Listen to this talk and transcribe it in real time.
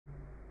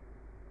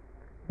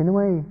in a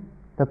way,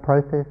 the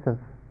process of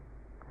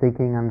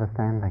seeking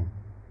understanding.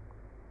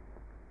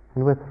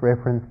 And with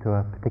reference to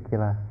a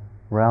particular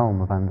realm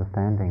of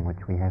understanding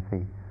which we have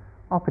the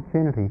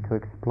opportunity to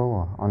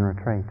explore on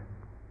retreat,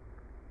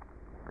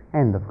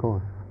 and of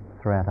course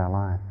throughout our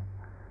lives.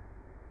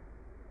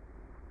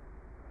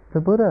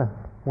 The Buddha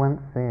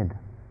once said,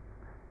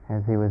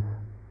 as he was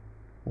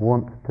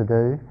wont to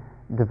do,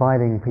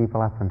 dividing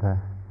people up into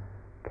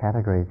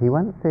categories, he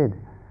once said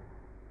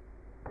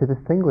to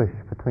distinguish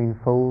between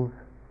fools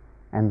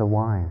and the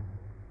wise,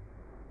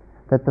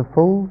 that the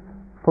fools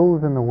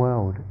in the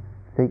world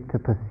seek to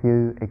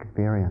pursue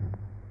experience,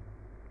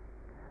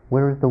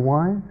 whereas the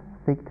wise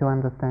seek to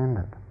understand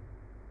it.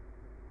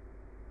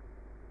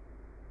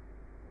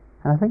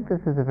 And I think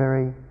this is a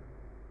very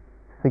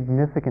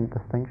significant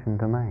distinction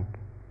to make.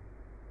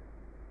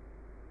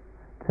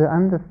 To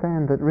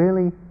understand that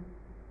really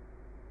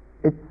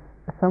it's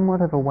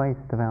somewhat of a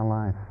waste of our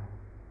life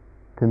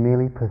to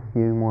merely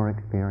pursue more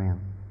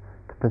experience,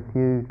 to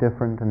pursue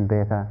different and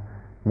better,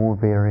 more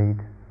varied,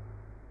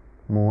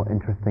 more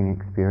interesting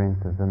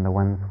experiences than the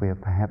ones we are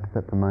perhaps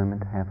at the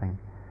moment having.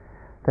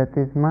 That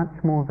there's much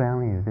more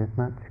value, there's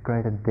much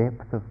greater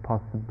depth of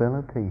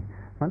possibility,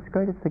 much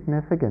greater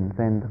significance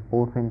and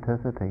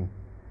authenticity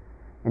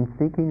in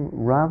seeking,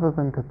 rather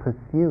than to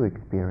pursue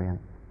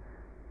experience,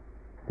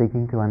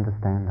 seeking to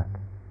understand it.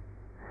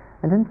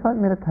 And insight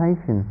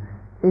meditation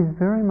is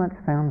very much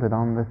founded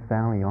on this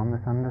value, on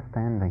this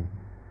understanding,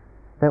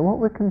 that what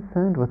we're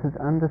concerned with is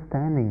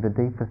understanding the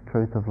deepest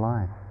truth of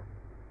life.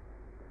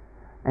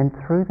 And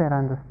through that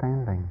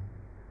understanding,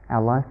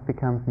 our life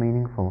becomes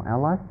meaningful, our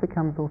life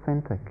becomes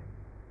authentic.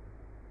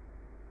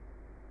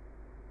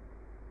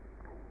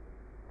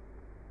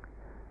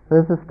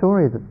 There's a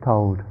story that's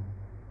told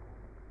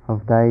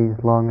of days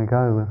long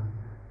ago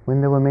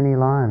when there were many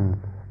lions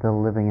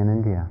still living in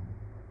India.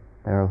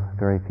 There are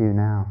very few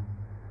now.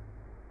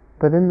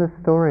 But in this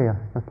story,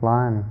 this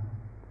lion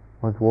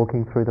was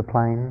walking through the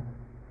plains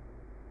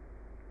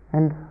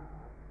and,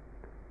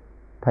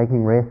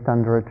 taking rest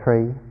under a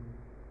tree,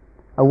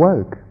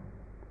 awoke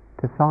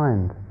to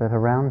find that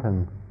around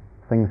him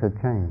things had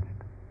changed.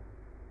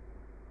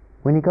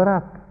 When he got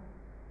up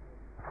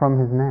from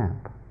his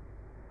nap,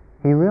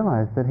 he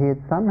realized that he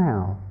had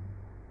somehow,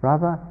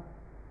 rather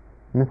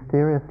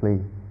mysteriously,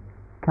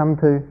 come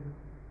to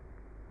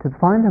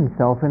find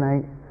himself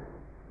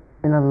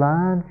in a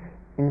large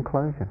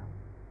enclosure.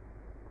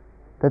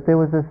 That there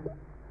was this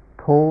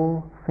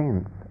tall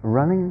fence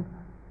running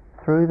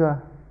through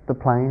the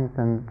plains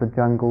and the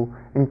jungle,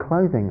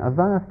 enclosing a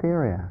vast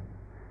area.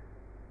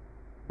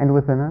 And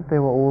within it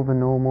there were all the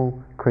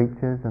normal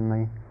creatures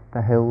and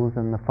the hills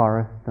and the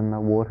forests and the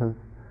waters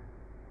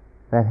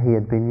that he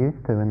had been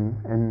used to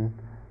in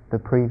the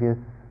previous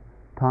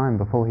time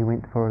before he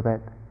went for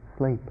that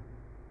sleep.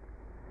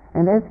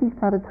 And as he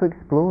started to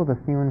explore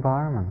this new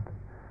environment,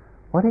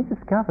 what he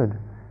discovered,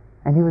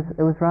 and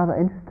it was rather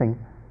interesting,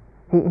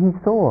 he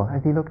saw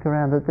as he looked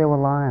around that there were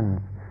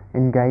lions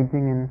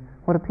engaging in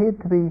what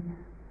appeared to be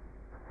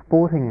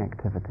sporting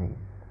activities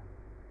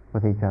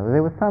with each other.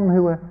 There were some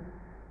who were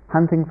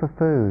hunting for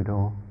food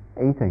or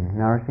eating,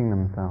 nourishing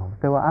themselves.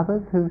 There were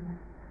others who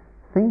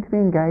seemed to be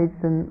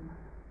engaged in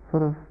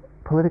sort of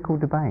political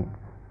debates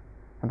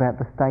about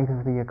the state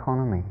of the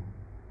economy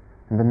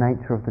and the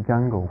nature of the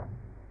jungle.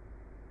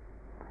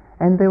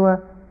 And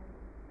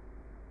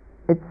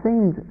it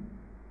seemed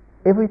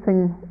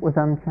everything was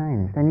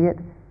unchanged, and yet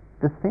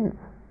the fence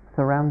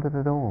surrounded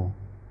it all.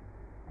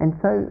 And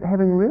so,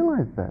 having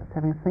realized this,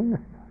 having seen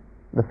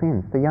the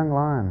fence, the young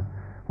lion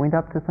went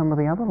up to some of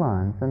the other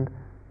lions and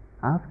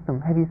asked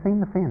them, "Have you seen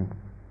the fence?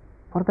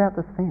 What about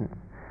this fence?"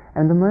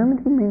 And the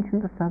moment he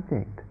mentioned the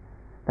subject,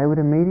 they would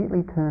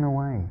immediately turn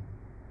away.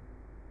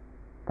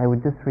 They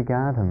would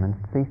disregard him and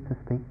cease to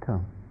speak to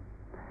him.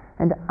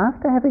 And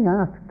after having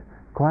asked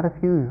quite a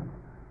few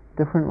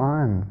different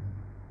lions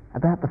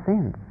about the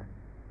fence,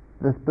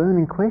 this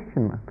burning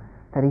question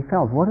that he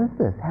felt, what is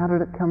this? How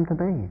did it come to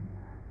be?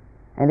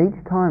 And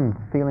each time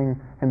feeling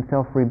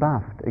himself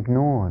rebuffed,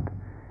 ignored,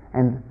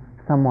 and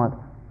somewhat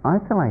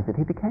isolated,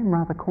 he became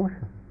rather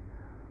cautious,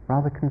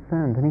 rather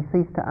concerned, and he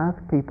ceased to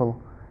ask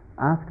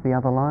the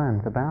other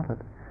lions about it.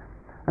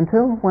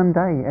 Until one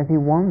day, as he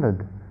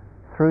wandered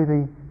through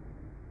the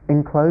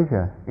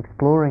enclosure,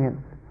 exploring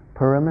its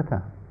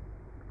perimeter,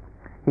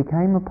 he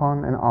came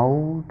upon an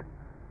old,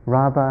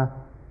 rather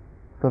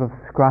sort of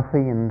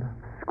scruffy and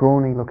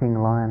scrawny looking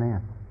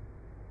lioness.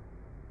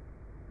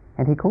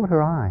 And he caught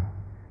her eye.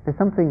 There's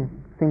something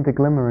seemed to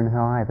glimmer in her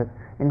eye that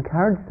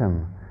encouraged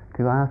him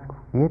to ask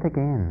yet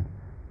again,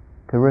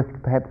 to risk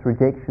perhaps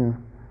rejection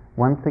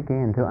once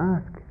again, to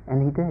ask.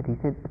 And he did. He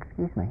said,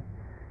 "Excuse me,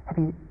 have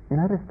you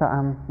noticed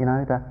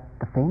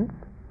the fence?"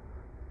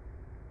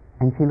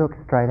 And she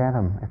looked straight at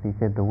him as he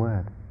said the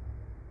word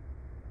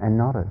and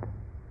nodded.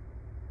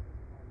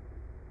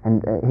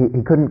 And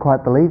he couldn't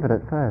quite believe it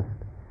at first.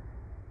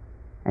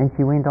 And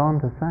she went on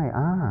to say,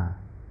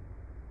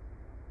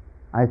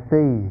 "I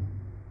see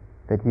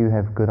that you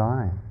have good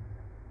eyes,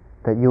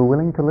 that you're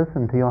willing to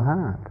listen to your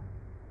heart."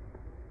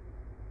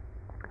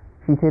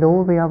 She said,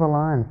 all the other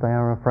lions, they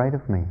are afraid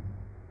of me,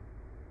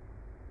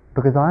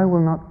 because I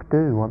will not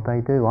do what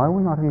they do. I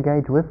will not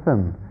engage with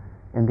them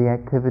in the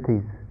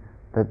activities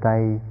that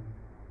they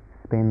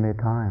spend their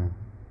time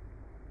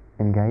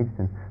engaged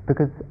in,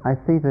 because I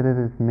see that it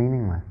is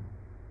meaningless.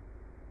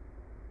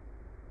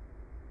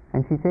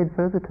 And she said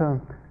further to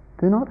him,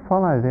 do not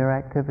follow their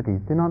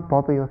activities, do not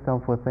bother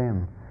yourself with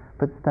them,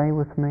 but stay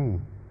with me.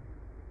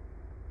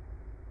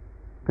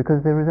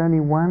 Because there is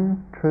only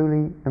one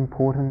truly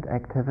important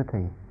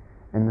activity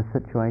in the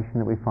situation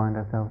that we find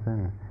ourselves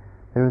in.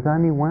 There is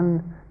only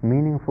one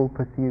meaningful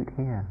pursuit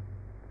here.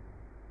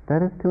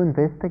 That is to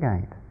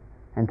investigate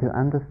and to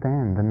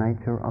understand the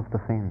nature of the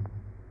fence.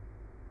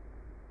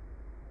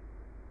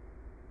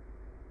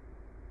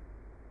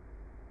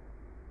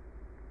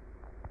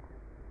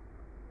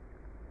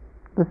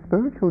 The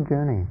spiritual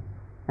journey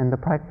and the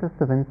practice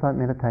of insight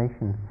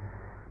meditation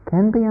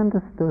can be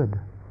understood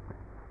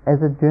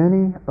as a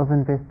journey of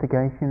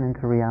investigation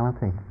into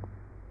reality,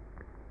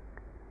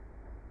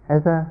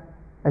 as a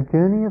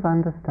journey of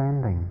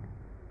understanding,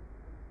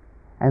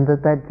 and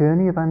that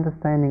journey of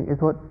understanding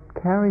is what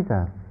carries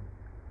us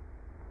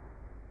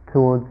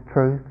towards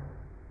truth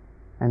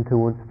and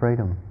towards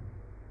freedom.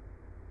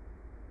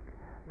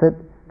 That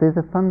there's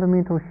a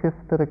fundamental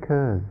shift that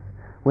occurs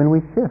when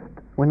we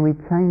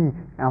change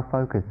our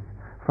focus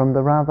from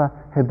the rather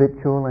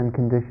habitual and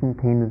conditioned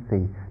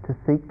tendency to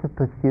seek to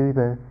pursue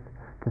this,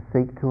 to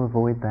seek to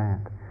avoid that,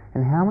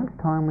 and how much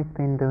time we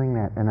spend doing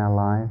that in our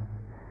lives.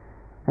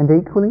 And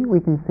equally, we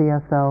can see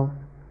ourselves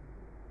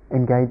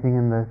engaging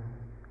in this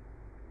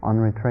on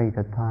retreat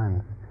at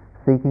times,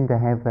 seeking to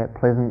have that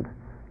pleasant,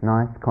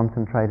 nice,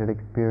 concentrated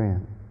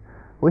experience,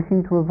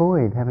 wishing to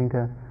avoid having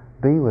to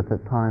be with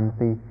at times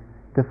the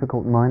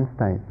difficult mind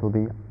states or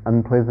the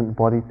unpleasant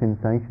body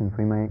sensations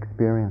we may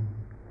experience.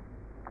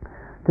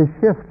 To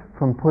shift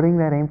from putting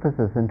that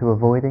emphasis into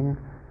avoiding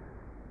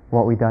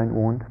what we don't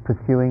want,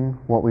 pursuing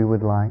what we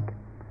would like,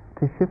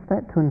 to shift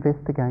that to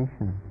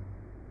investigation.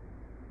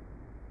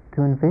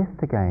 To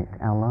investigate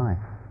our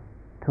life,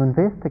 to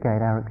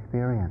investigate our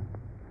experience.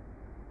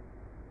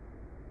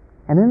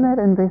 And in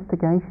that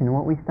investigation,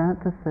 what we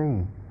start to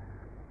see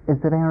is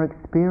that our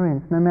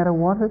experience, no matter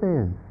what it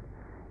is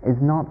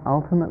not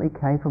ultimately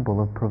capable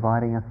of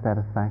providing us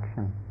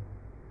satisfaction.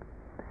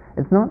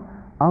 It's not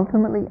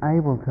ultimately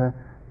able to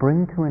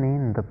bring to an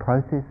end the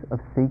process of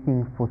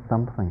seeking for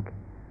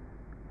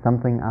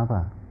something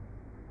other,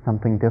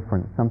 something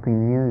different,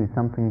 something new,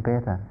 something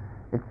better.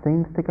 It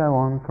seems to go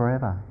on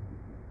forever.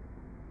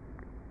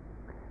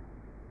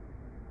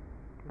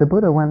 The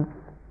Buddha once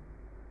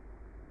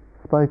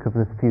spoke of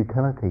this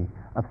futility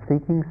of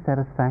seeking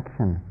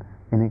satisfaction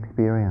in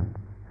experience,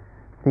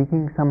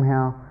 seeking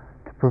somehow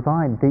to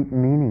provide deep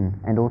meaning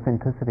and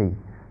authenticity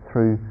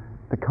through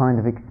the kind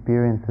of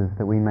experiences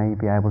that we may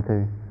be able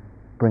to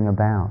bring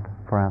about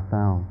for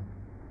ourselves.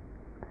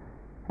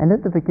 And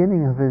at the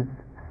beginning of his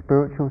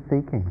spiritual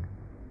seeking,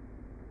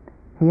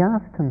 he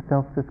asked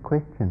himself this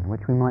question,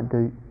 which we might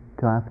do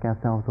to ask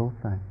ourselves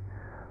also.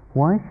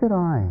 Why should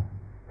I,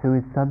 who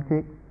is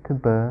subject to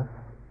birth,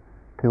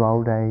 to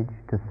old age,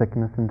 to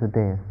sickness and to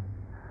death,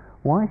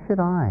 why should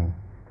I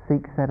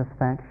seek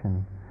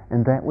satisfaction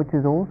in that which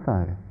is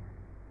also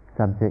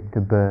subject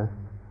to birth,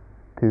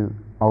 to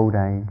old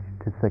age,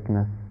 to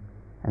sickness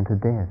and to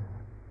death?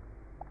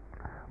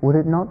 Would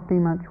it not be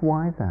much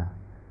wiser,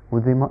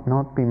 would there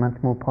not be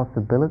much more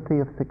possibility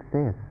of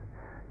success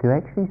to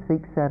actually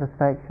seek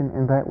satisfaction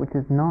in that which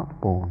is not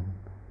born,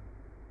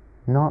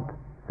 not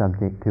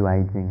subject to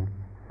aging,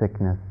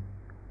 sickness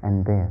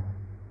and death?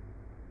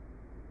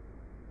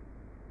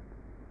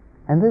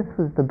 And this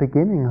was the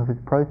beginning of his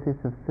process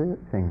of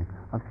searching,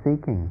 of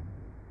seeking.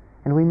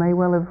 And we may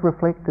well have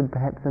reflected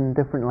perhaps in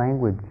different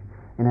language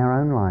in our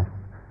own life,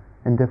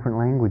 in different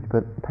language,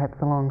 but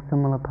perhaps along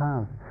similar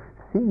paths,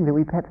 seeing that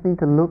we perhaps need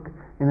to look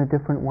in a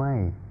different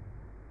way,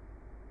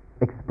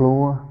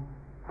 explore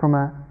from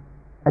a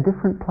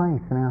different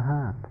place in our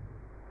heart.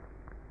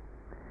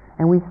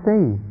 And we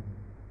see,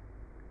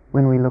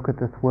 when we look at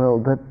this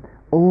world, that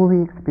all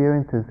the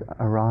experiences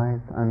arise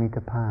only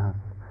to pass,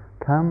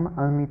 come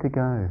only to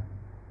go,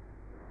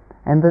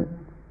 and that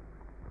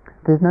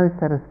there's no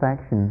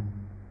satisfaction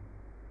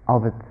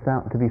of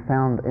itself to be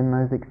found in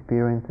those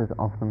experiences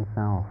of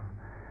themselves.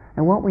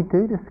 And what we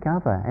do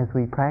discover as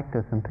we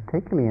practice, and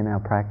particularly in our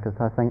practice,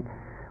 I think,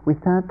 we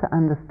start to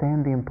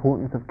understand the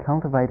importance of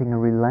cultivating a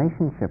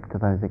relationship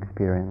to those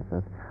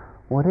experiences,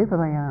 whatever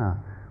they are,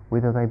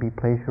 whether they be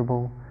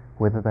pleasurable,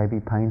 whether they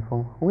be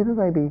painful, whether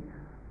they be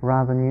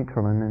rather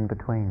neutral and in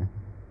between.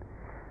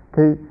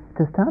 To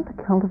start to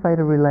cultivate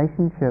a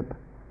relationship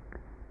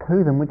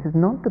to them which is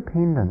not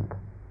dependent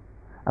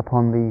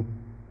upon the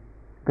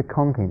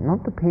content,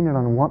 not dependent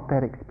on what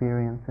that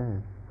experience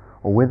is,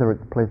 or whether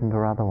it's pleasant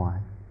or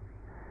otherwise.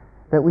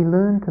 That we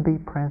learn to be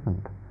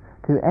present,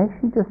 to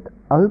actually just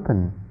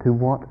open to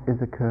what is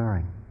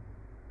occurring,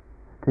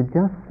 to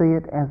just see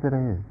it as it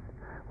is,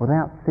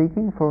 without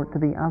seeking for it to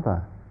be other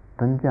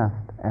than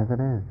just as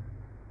it is.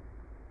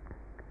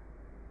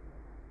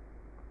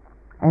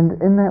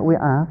 And in that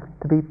we're asked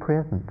to be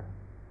present,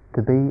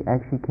 to be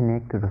actually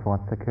connected with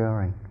what's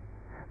occurring.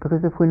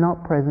 Because if we're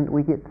not present,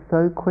 we get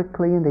so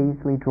quickly and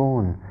easily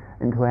drawn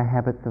into our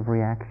habits of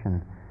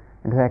reaction,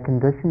 into our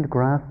conditioned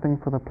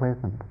grasping for the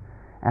pleasant,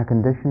 our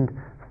conditioned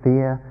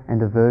fear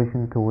and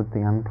aversion towards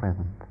the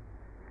unpleasant,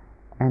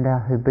 and our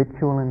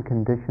habitual and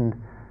conditioned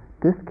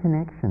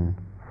disconnection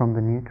from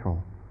the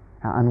neutral,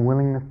 our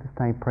unwillingness to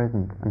stay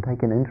present and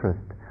take an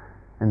interest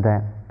in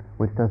that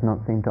which does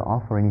not seem to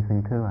offer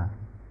anything to us.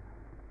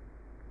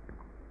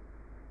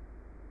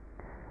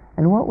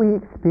 And what we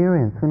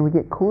experience when we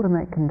get caught in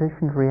that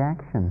conditioned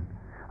reaction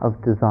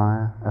of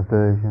desire,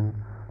 aversion,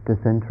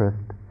 disinterest,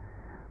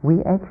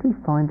 we actually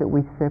find that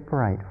we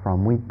separate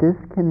from, we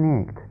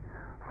disconnect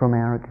from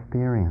our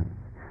experience.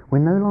 We're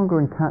no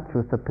longer in touch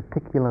with the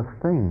particular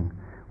thing,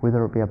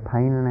 whether it be a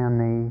pain in our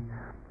knee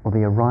or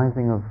the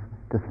arising of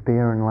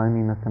despair and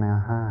loneliness in our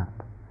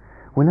heart.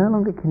 We're no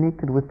longer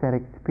connected with that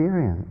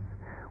experience.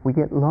 We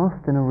get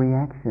lost in a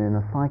reaction, in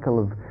a cycle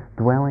of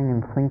dwelling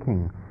and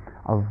thinking,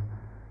 of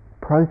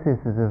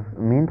processes of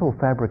mental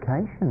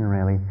fabrication,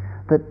 really,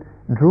 that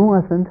draw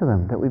us into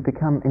them, that we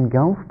become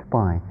engulfed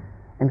by,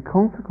 and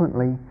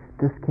consequently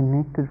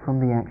disconnected from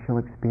the actual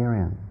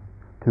experience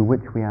to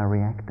which we are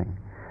reacting.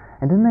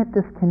 And in that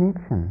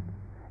disconnection,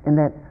 in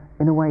that,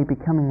 in a way,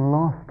 becoming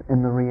lost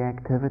in the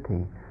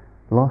reactivity,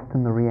 lost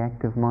in the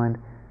reactive mind,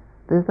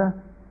 there's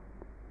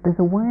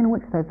a way in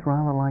which that's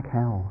rather like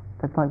hell.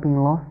 That's like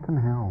being lost in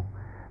hell,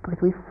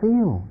 because we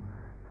feel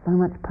so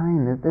much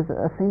pain. There's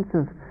a sense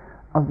of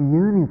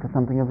yearning for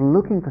something, of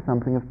looking for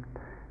something, of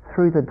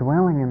through the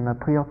dwelling and the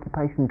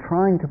preoccupation,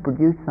 trying to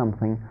produce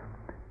something,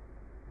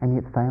 and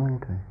yet failing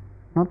to,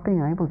 not being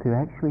able to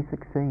actually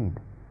succeed.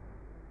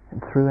 And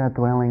through our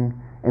dwelling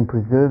in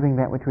preserving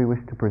that which we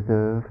wish to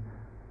preserve,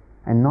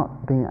 and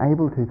not being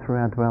able to, through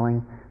our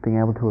dwelling, being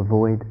able to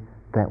avoid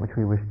that which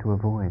we wish to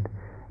avoid.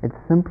 It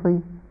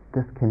simply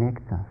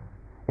disconnects us.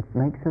 It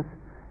makes us,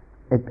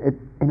 it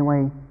in a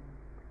way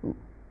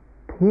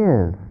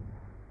tears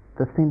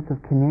the sense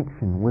of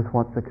connection with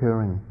what's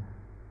occurring.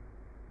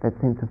 That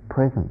sense of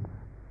presence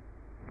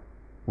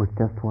with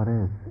just what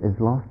is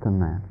lost in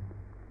that.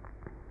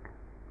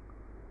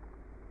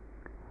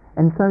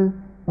 And so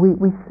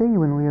we see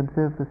when we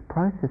observe this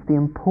process the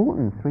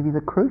importance, really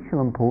the crucial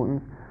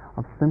importance,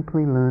 of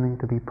simply learning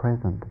to be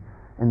present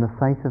in the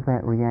face of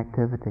that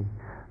reactivity.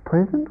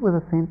 Present with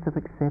a sense of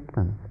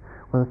acceptance,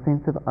 with a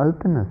sense of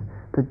openness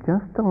that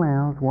just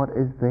allows what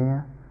is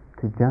there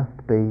to just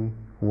be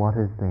what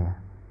is there.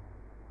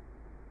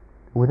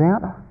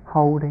 Without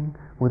holding,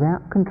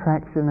 without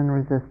contraction and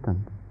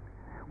resistance,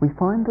 we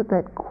find that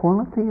that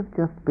quality of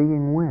just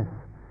being with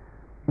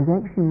is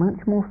actually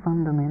much more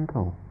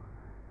fundamental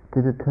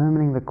to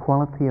determining the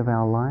quality of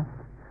our life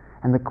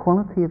and the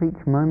quality of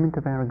each moment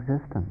of our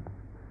existence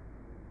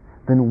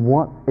than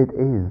what it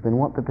is, than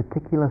what the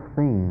particular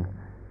thing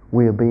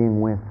we are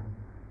being with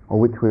or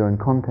which we are in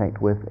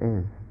contact with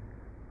is.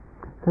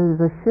 So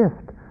there's a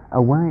shift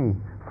away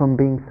from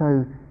being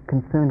so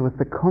concerned with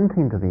the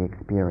content of the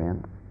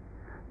experience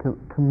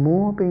to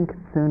more being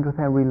concerned with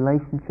our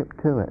relationship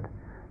to it,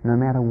 no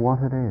matter what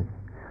it is.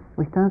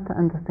 We start to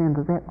understand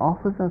that that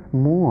offers us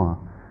more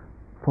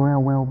for our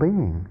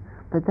well-being,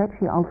 that's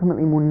actually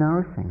ultimately more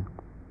nourishing,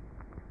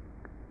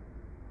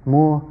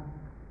 more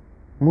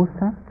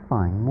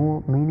satisfying,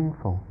 more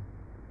meaningful.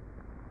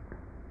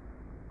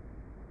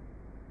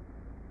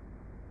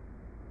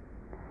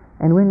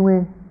 And when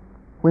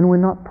we're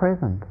not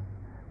present,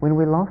 when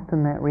we're lost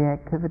in that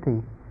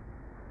reactivity,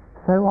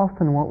 so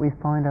often what we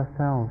find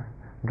ourselves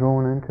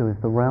drawn into is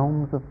the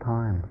realms of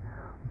time,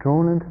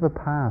 drawn into the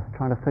past,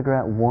 trying to figure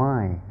out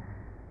why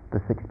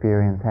this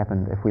experience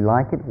happened. If we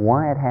like it,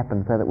 why it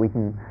happened, so that we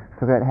can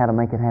figure out how to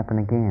make it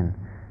happen again.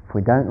 If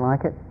we don't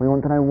like it, we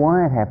want to know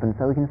why it happened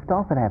so we can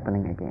stop it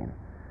happening again.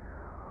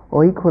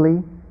 Or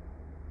equally,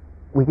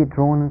 we get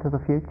drawn into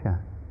the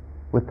future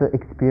with the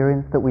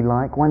experience that we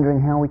like, wondering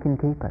how we can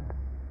keep it.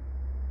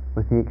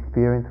 With the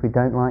experience we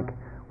don't like,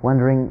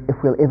 wondering if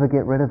we'll ever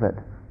get rid of it,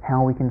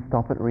 how we can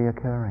stop it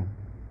reoccurring.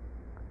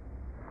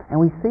 And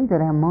we see that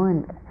our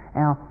mind,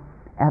 our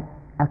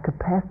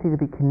capacity to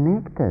be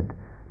connected,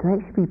 to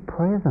actually be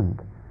present,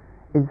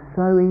 is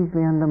so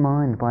easily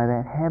undermined by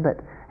that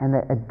habit and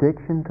that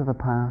addiction to the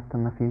past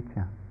and the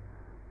future.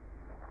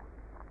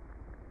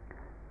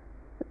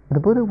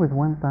 The Buddha was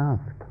once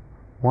asked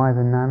why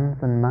the nuns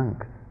and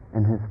monks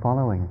in his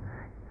following,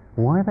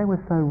 why they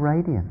were so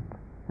radiant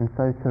and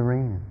so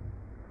serene.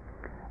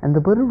 And the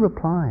Buddha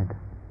replied,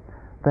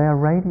 "They are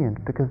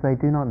radiant because they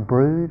do not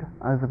brood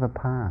over the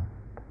past.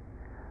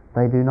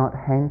 They do not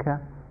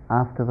hanker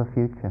after the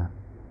future.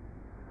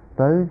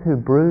 Those who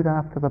brood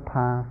after the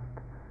past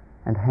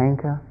and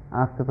hanker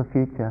after the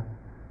future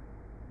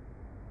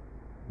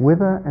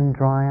wither and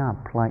dry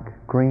up like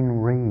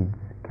green reeds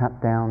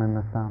cut down in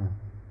the sun."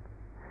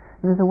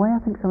 And there's a way I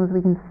think sometimes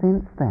we can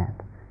sense that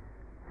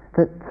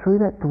through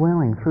that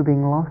dwelling, through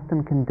being lost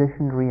in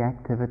conditioned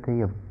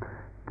reactivity of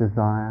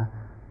desire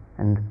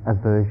and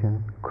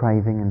aversion,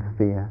 craving and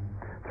fear,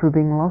 through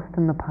being lost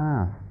in the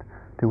past,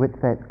 to which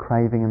that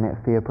craving and that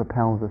fear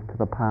propels us to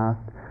the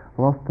past,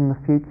 lost in the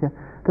future,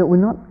 that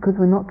we're not, because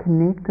we're not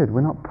connected,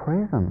 we're not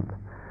present,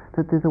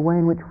 that there's a way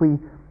in which we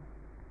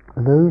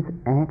lose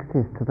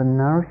access to the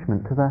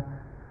nourishment, to the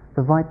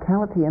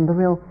vitality and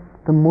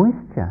the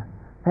moisture,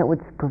 that which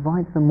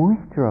provides the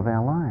moisture of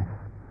our life,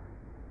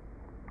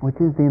 which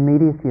is the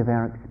immediacy of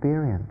our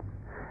experience.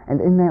 And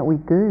in that we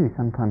do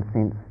sometimes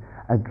sense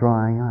a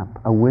drying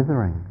up, a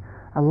withering,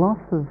 a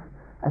loss of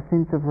a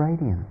sense of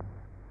radiance.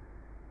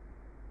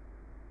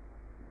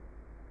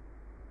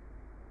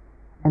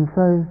 And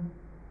so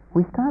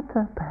we start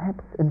to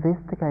perhaps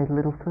investigate a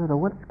little further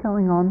what's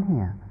going on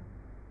here.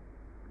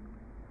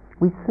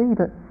 We see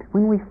that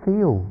when we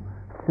feel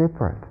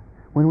separate,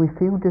 when we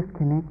feel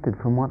disconnected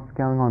from what's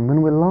going on,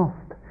 when we're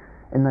lost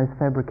in those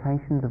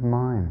fabrications of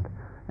mind,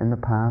 in the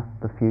past,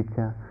 the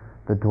future,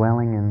 the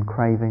dwelling in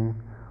craving,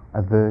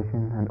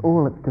 aversion, and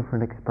all its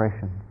different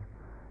expressions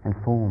and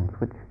forms,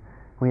 which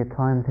we at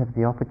times have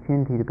the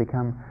opportunity to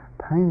become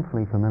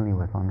painfully familiar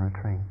with on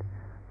retreat.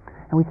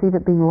 And we see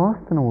that being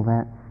lost in all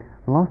that,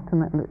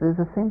 there's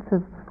a sense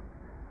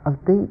of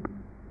deep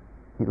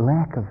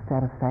lack of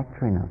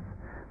satisfactoriness.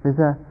 There's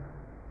a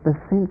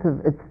sense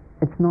of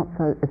it's not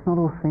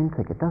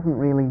authentic. It doesn't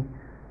really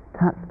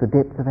touch the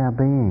depths of our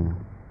being.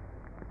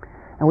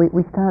 And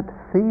we start to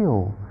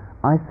feel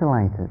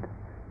isolated,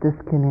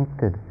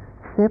 disconnected,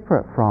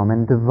 separate from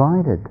and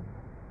divided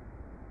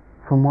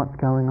from what's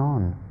going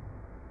on.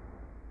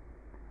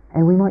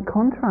 And we might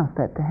contrast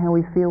that to how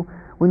we feel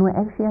when we're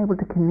actually able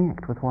to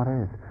connect with what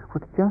is,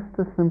 with just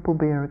a simple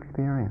bare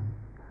experience.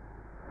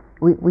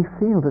 We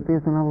feel that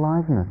there's an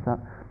aliveness,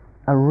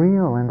 a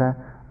real and a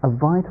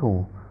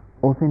vital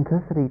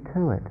authenticity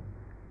to it.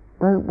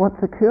 Though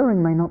what's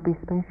occurring may not be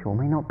special,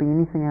 may not be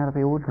anything out of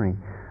the ordinary,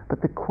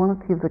 but the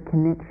quality of the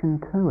connection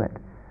to it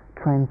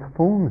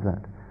transforms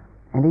it,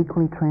 and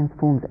equally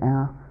transforms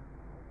our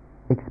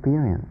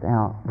experience,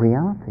 our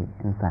reality,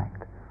 in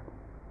fact.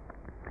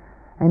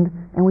 And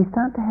we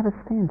start to have a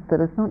sense that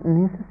it's not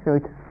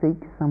necessary to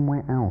seek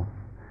somewhere else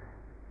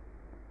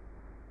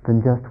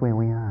than just where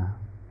we are.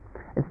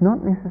 It's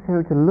not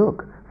necessary to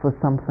look for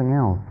something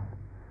else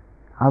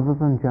other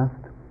than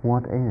just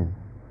what is.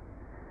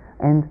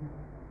 And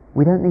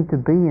we don't need to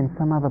be in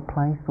some other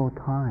place or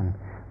time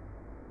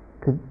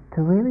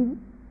to really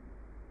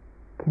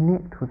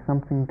connect with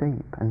something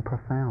deep and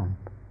profound.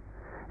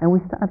 And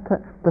we start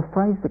to, the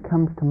phrase that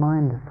comes to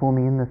mind for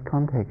me in this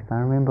context,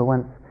 I remember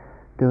once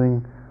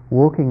doing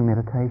walking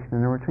meditation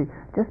in a retreat,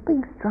 just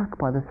being struck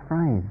by this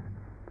phrase,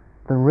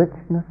 the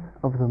richness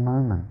of the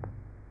moment.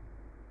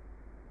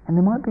 And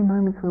there might be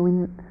moments where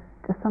we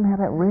just somehow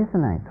that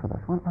resonates with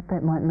us, what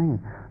that might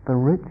mean, the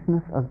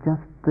richness of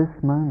just this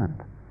moment.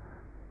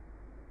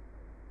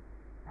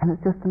 And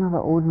it's just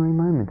another ordinary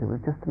moment, it was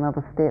just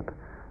another step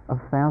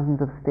of thousands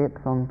of steps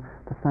on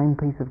the same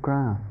piece of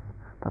grass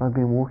that I've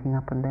been walking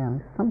up and down.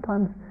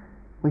 Sometimes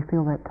we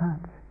feel that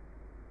touch.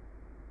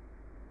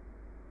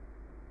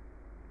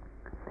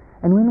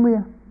 And when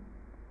we're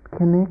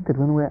connected,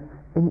 when we're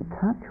in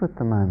touch with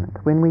the moment,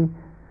 when we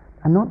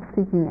are not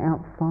seeking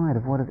outside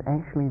of what is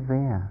actually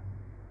there,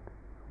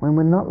 when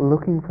we're not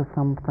looking for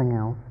something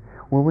else,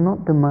 when we're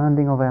not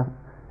demanding of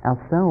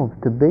ourselves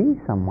to be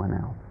someone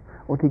else,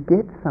 or to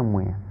get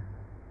somewhere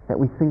that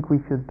we think we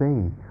should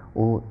be,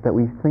 or that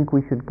we think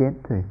we should get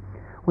to,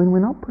 when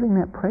we're not putting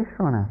that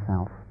pressure on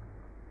ourselves,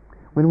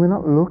 when we're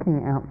not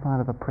looking outside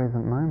of a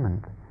present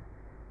moment,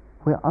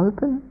 we're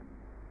open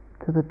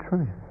to the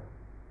truth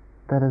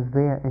that is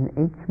there in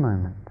each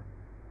moment.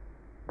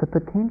 The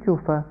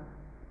potential for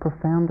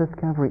profound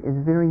discovery is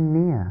very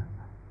near,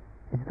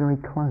 is very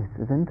close,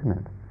 is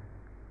intimate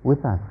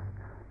with us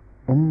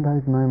in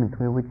those moments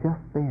where we're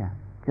just there,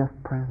 just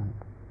present,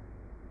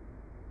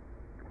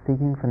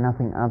 seeking for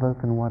nothing other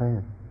than what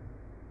is.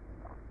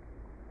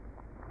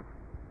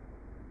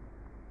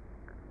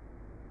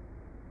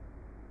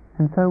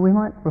 And so we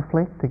might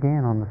reflect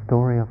again on the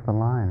story of the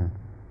lion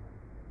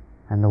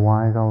and the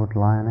wise old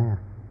lioness.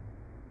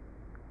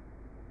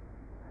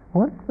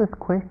 What's this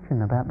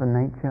question about the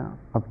nature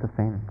of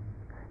defense?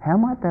 How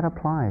might that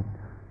apply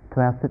to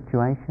our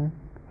situation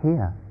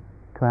here,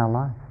 to our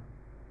life?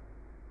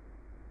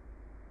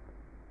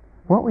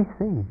 What we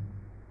see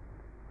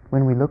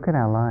when we look at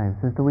our lives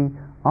is that we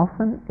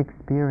often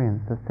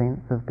experience a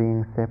sense of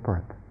being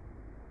separate.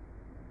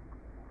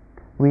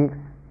 We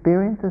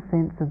experience a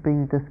sense of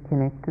being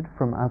disconnected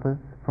from others,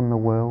 from the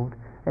world,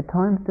 at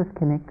times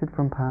disconnected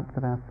from parts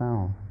of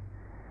ourselves.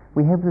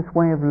 We have this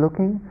way of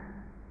looking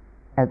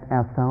at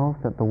ourselves,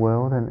 at the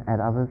world, and at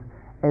others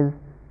as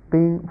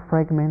being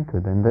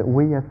fragmented, and that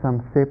we are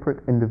some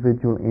separate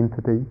individual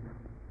entity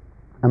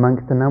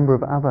amongst a number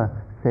of other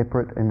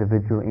separate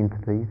individual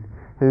entities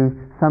who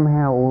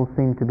somehow all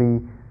seem to be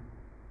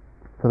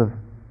sort of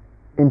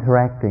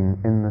interacting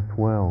in this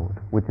world,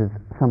 which is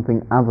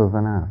something other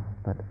than us,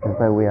 but as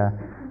though we are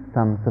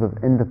some sort of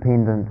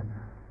independent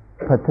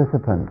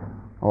participant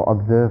or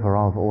observer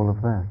of all of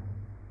this.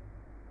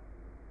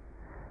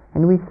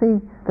 And we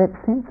see that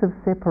sense of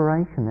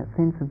separation, that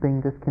sense of being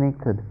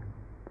disconnected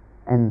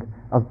and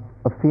of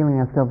of feeling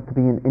ourselves to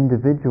be an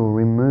individual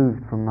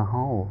removed from the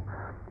whole,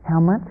 how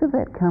much of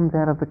that comes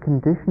out of the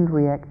conditioned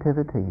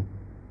reactivity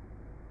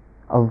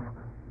of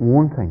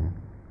wanting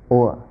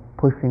or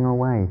pushing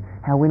away?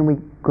 How when we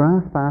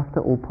grasp after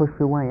or push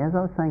away, as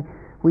I was saying,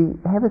 we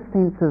have a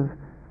sense of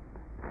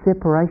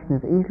separation.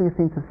 There's easily a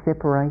sense of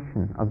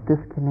separation, of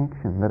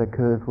disconnection that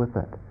occurs with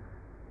it.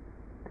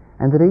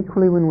 And that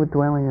equally when we're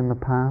dwelling in the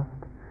past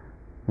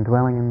and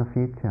dwelling in the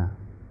future,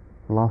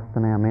 lost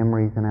in our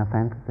memories and our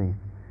fantasies,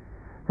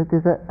 that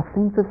there's a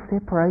sense of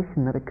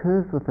separation that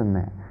occurs within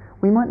that.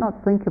 We might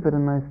not think of it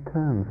in those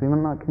terms, we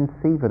might not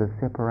conceive it as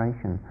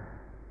separation,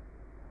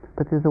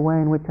 but there's a way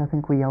in which I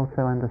think we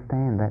also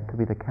understand that to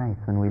be the case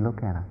when we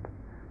look at it.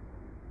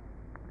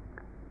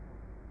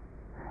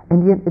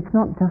 And yet it's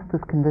not just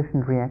this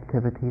conditioned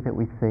reactivity that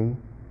we see,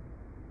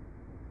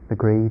 the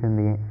greed and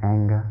the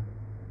anger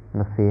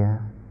and the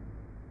fear.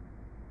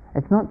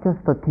 It's not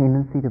just the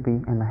tendency to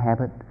be, and the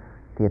habit,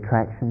 the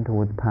attraction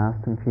towards past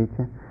and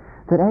future,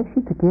 that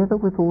actually together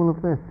with all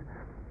of this,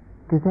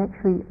 there's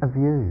actually a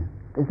view,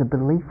 there's a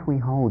belief we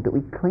hold, that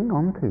we cling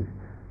on to,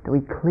 that we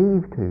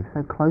cleave to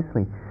so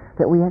closely,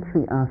 that we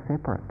actually are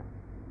separate.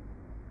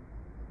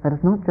 That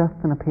it's not just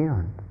an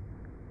appearance,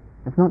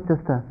 it's not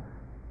just a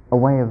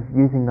way of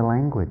using the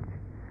language,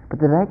 but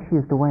that it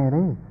actually is the way it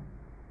is.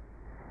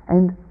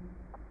 And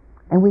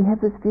we have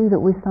this view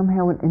that we're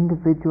somehow an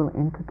individual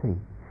entity,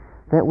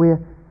 that we're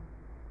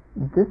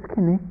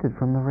disconnected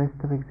from the rest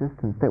of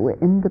existence, that we're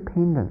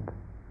independent,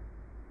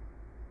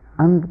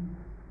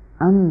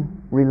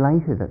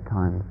 unrelated at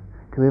times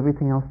to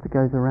everything else that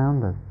goes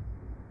around us.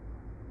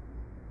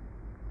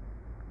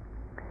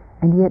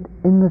 And yet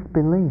in this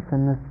belief,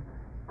 in this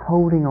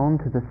holding on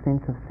to the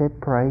sense of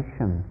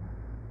separation,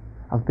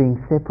 of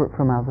being separate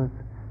from others,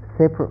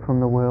 separate from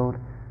the world,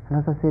 and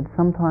as I said,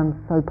 sometimes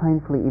so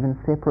painfully even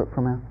separate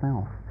from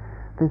ourselves,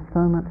 there's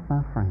so much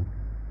suffering,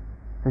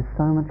 there's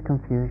so much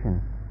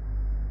confusion.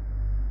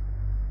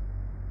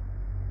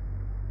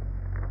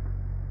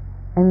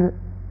 And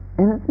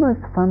in its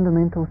most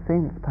fundamental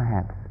sense,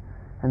 perhaps,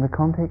 in the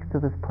context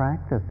of this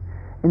practice,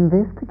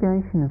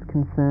 investigation is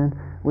concerned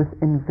with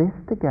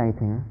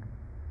investigating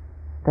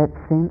that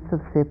sense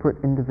of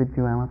separate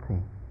individuality.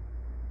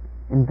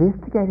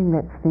 Investigating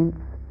that sense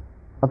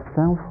of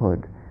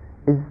selfhood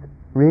is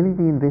really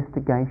the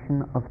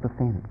investigation of the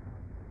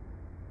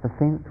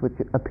fence which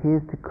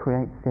appears to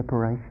create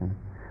separation,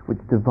 which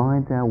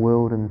divides our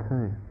world in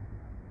two.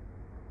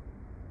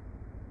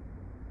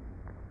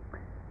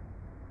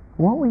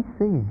 What we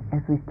see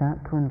as we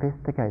start to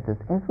investigate this,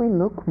 as we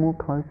look more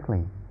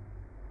closely,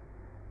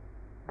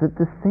 that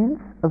the sense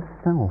of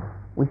self,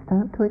 we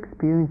start to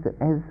experience it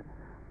as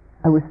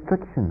a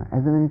restriction,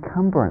 as an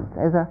encumbrance,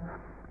 as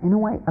in a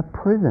way, a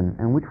prison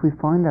in which we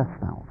find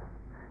ourselves.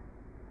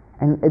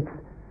 And it's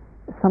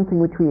something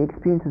which we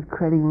experience as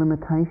creating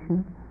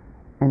limitation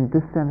and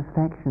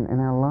dissatisfaction in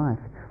our life.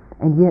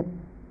 And yet,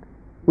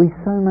 we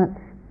so much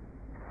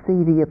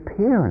see the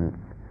appearance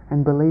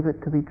and believe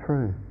it to be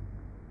true.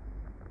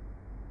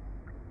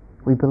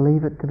 We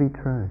believe it to be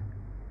true.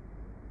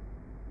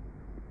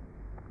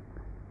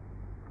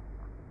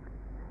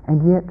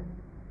 And yet,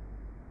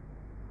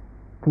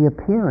 the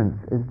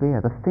appearance is there,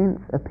 the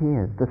sense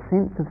appears, the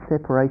sense of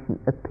separation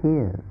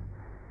appears,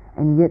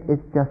 and yet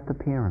it's just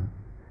appearance.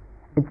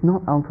 It's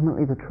not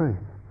ultimately the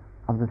truth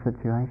of the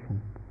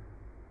situation.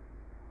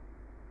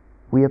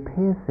 We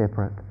appear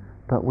separate,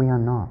 but we are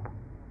not.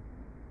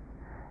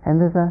 And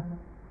there's a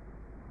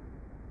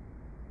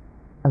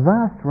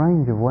vast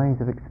range of ways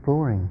of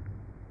exploring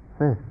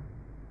this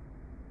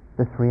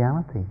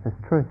reality, this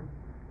truth.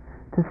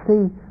 To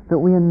see that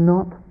we are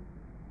not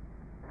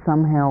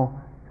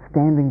somehow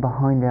standing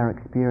behind our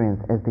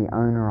experience as the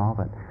owner of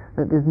it.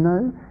 That there's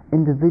no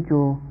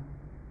individual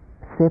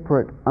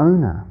separate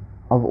owner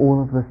of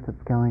all of this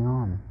that's going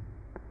on.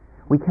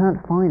 We can't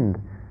find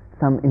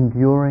some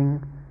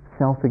enduring,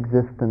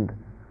 self-existent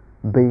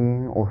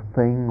being or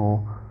thing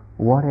or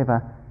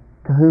whatever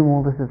to whom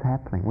all this is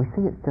happening. We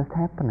see it's just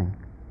happening.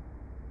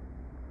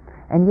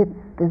 And yet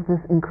there's this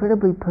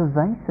incredibly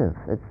pervasive,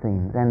 it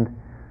seems, and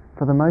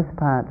for the most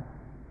part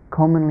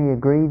commonly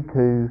agreed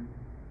to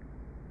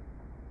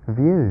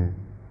view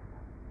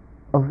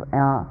of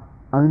our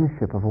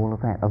ownership of all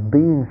of that, of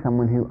being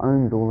someone who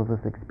owns all of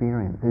this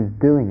experience, who's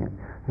doing it,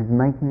 who's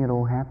making it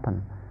all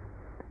happen.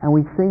 And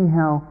we see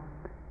how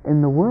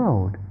in the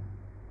world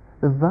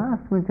the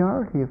vast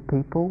majority of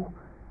people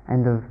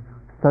and of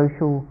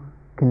social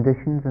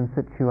conditions and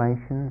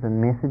situations and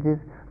messages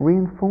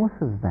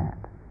reinforces that.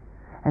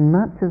 And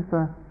much as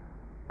the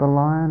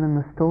lion in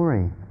the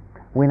story,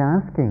 when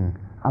asking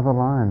other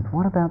lions,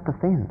 what about the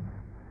fence?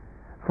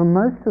 From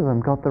most of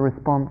them got the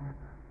response,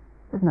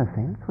 there's no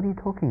fence, what are you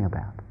talking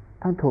about?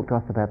 Don't talk to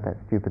us about that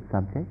stupid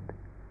subject.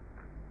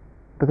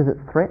 Because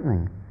it's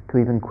threatening to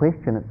even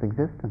question its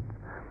existence.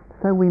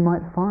 So we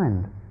might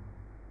find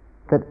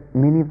that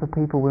many of the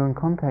people we're in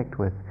contact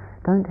with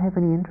don't have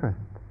any interest.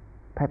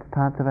 Perhaps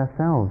parts of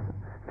ourselves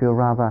feel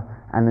rather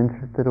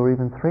uninterested or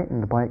even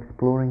threatened by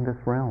exploring this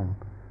realm,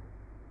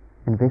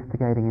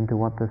 investigating into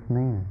what this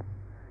means.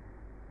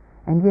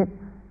 And yet,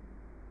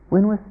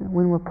 when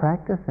we're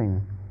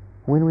practicing,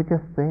 when we're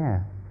just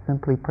there,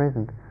 simply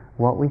present,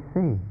 what we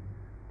see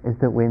is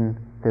that when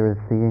there is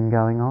seeing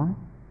going on,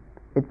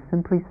 it's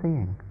simply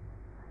seeing.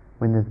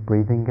 When there's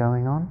breathing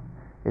going on,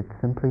 it's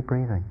simply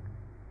breathing.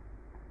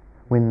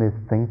 When there's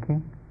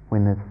thinking,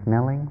 when there's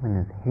smelling, when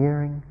there's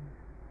hearing,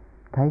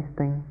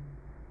 tasting,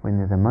 when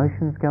there's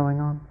emotions going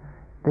on,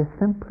 they're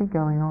simply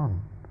going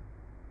on.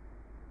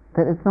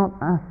 That it's not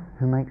us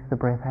who makes the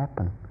breath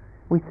happen.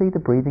 We see the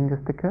breathing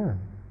just occur.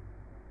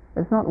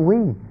 It's not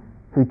we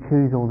who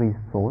choose all these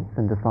thoughts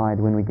and decide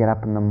when we get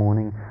up in the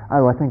morning,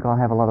 oh, I think I'll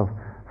have a lot of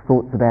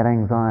thoughts about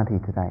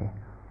anxiety today.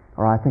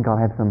 Or I think I'll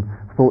have some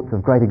thoughts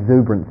of great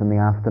exuberance in the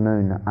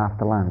afternoon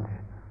after lunch.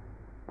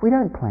 We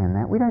don't plan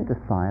that. We don't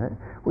decide it.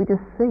 We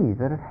just see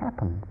that it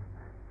happens.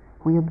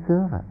 We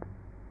observe it.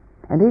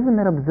 And even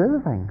that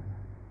observing,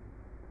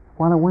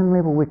 while at one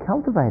level we're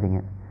cultivating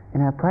it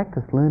in our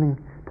practice, learning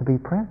to be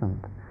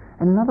present.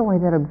 And another way,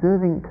 that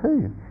observing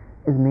too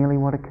is merely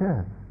what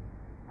occurs.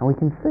 And we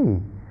can see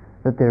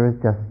that there is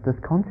just this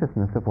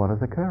consciousness of what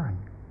is occurring.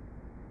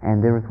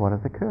 And there is what is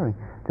occurring,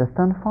 just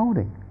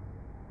unfolding.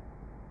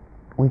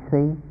 We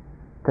see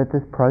that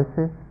this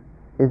process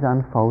is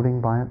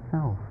unfolding by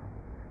itself.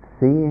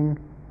 Seeing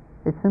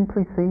is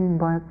simply seeing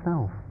by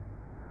itself.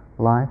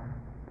 Life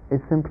is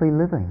simply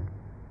living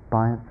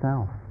by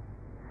itself.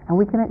 And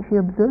we can actually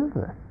observe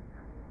this.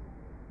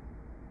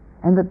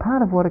 And that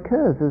part of what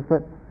occurs is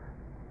that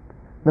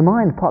the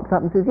mind pops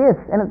up and says, yes,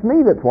 and it's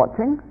me that's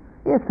watching.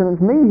 Yes, and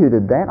it's me who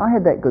did that. I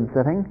had that good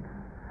sitting.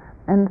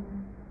 And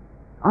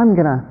I'm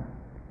going to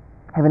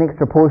have an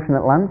extra portion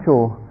at lunch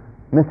or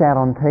miss out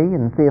on tea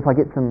and see if I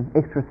get some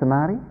extra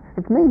samadhi.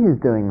 It's me who's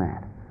doing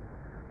that.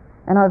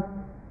 And I've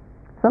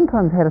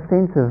sometimes had a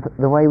sense of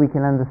the way we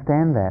can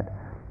understand that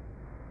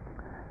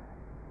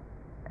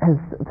as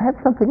perhaps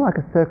something like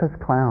a circus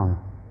clown.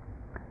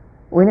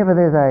 Whenever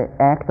there's an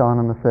act on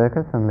in the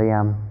circus and the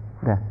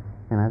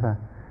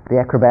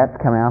acrobats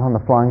come out on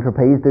the flying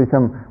trapeze, do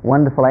some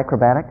wonderful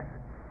acrobatics,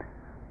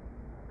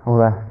 or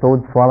the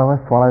sword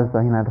swallower swallows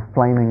the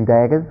flaming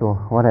daggers or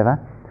whatever,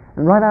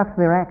 and right after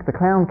their act the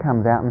clown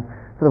comes out and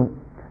sort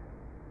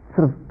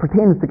of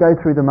pretends to go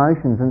through the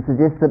motions and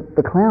suggests that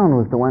the clown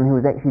was the one who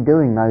was actually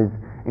doing those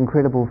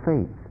incredible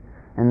feats.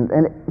 And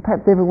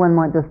perhaps everyone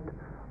might just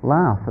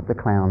laugh at the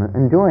clown,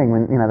 enjoying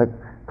when the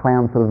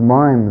clown sort of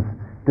mimes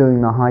doing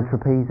the high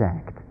trapeze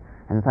act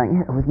and saying,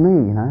 yeah, it was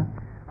me,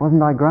 wasn't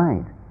I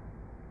great?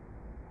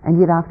 And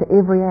yet after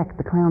every act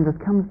the clown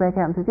just comes back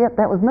out and says, yep,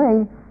 that was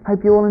me,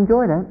 hope you all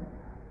enjoyed it.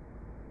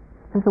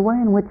 There's a way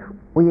in which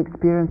we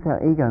experience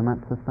our ego much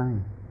the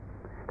same.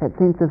 That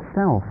sense of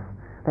self,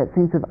 that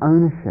sense of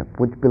ownership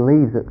which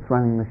believes it's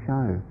running the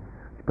show,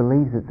 which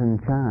believes it's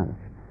in charge,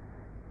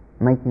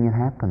 making it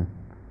happen,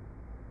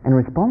 and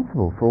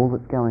responsible for all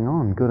that's going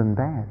on, good and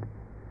bad.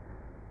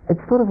 It's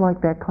sort of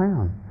like that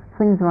clown.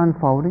 Things are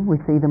unfolding, we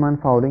see them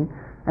unfolding,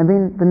 and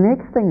then the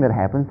next thing that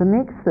happens, the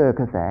next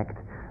circus act,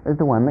 is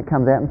the one that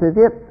comes out and says,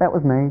 yep, that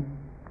was me.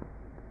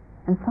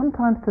 And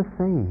sometimes to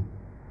see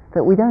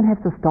that we don't have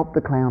to stop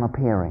the clown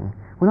appearing.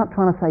 We're not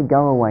trying to say,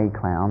 go away,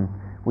 clown,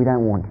 we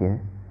don't want you.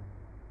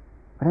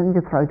 We don't need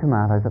to throw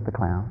tomatoes at the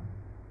clown.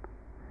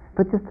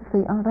 But just to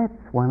see, oh,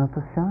 that's one of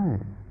the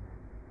shows.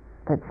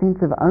 That sense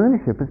of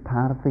ownership is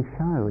part of the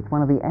show. It's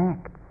one of the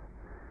acts.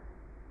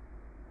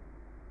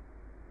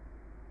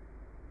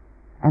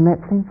 And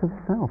that sense of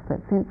self, that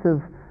sense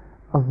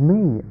of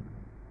me,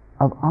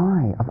 of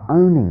I, of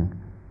owning,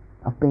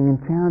 of being in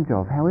charge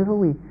of, however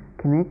we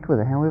connect with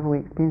it, however we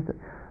experience it,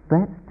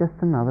 that's just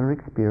another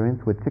experience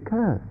which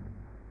occurs.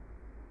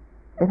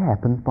 It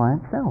happens by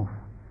itself.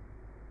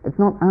 It's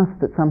not us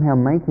that's somehow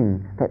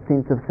making that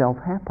sense of self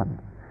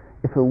happen.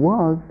 If it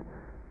was,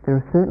 there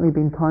have certainly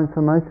been times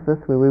for most of us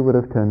where we would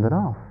have turned it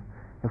off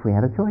if we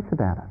had a choice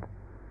about it,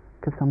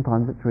 because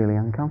sometimes it's really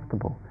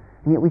uncomfortable.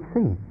 And yet we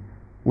see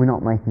we're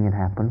not making it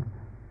happen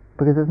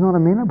because it's not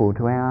amenable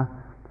to our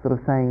sort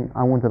of saying,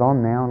 I want it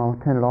on now and I'll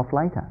turn it off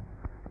later.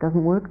 It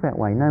doesn't work that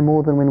way, no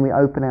more than when we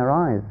open our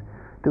eyes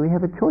do we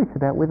have a choice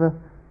about whether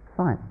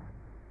sights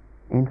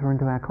enter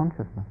into our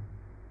consciousness.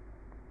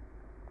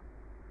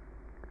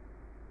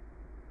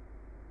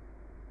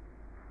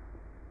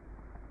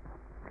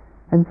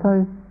 And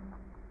so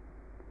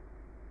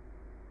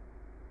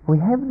we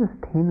have this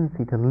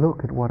tendency to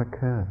look at what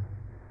occurs,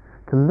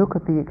 to look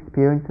at the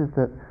experiences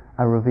that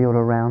are revealed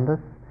around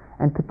us,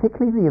 and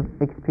particularly the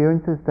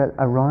experiences that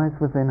arise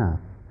within us.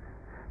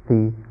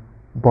 The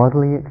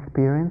bodily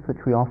experience,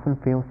 which we often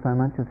feel so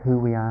much as who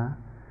we are,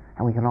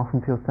 and we can often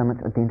feel so much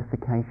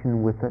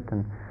identification with it,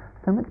 and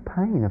so much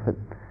pain if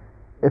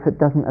it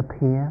doesn't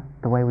appear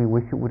the way we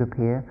wish it would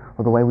appear,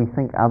 or the way we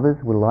think others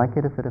would like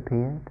it if it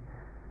appeared.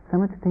 So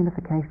much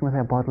identification with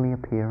our bodily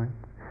appearance,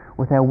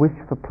 with our wish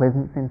for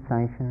pleasant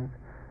sensations,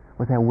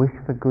 with our wish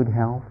for good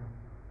health,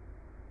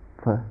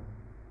 for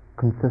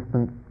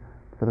consistent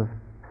sort of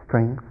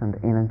strength and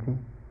energy.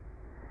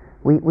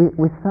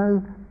 We're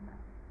so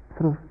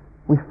sort of,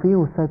 we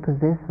feel so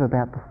possessive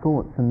about the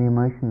thoughts and the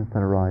emotions that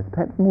arise,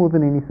 perhaps more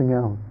than anything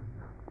else.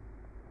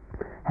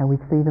 how we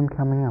see them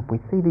coming up. We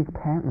see these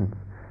patterns,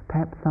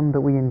 perhaps some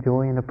that we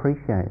enjoy and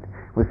appreciate,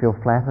 we feel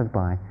flattered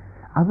by,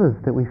 others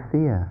that we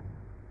fear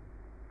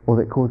or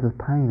that cause us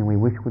pain and we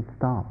wish would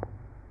stop.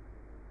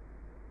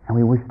 And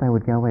we wish they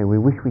would go away. We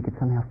wish we could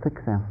somehow fix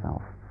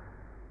ourselves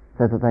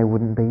so that they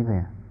wouldn't be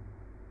there.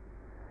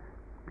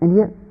 And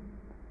yet,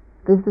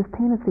 there's this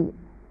tendency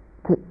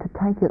to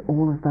take it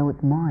all as though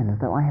it's mine, as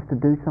though I have to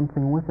do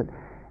something with it.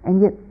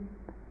 And yet,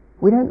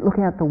 we don't look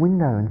out the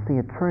window and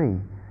see a tree.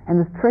 And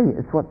this tree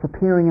is what's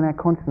appearing in our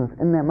consciousness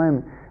in that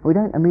moment. We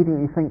don't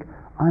immediately think,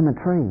 I'm a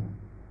tree.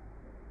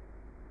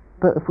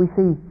 But if we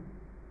see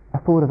a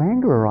thought of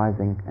anger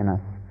arising in us,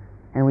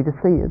 and we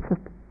just see it's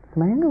just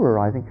some anger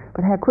arising,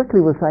 but how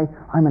quickly we'll say,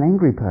 I'm an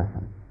angry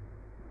person.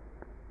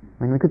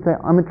 I mean, we could say,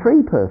 I'm a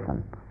tree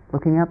person,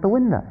 looking out the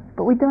window,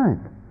 but we don't.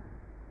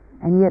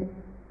 And yet,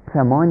 if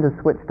our mind is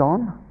switched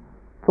on,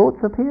 thoughts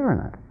appear in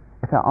it.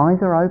 If our eyes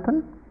are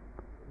open,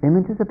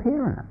 images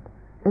appear in it.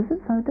 Is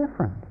it so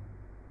different?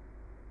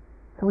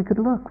 So we could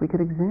look, we could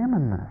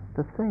examine this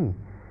to see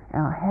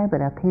our habit,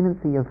 our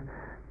tendency of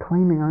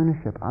claiming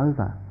ownership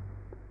over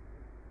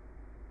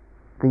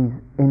these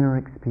inner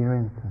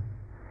experiences.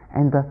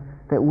 And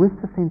that with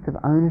the sense of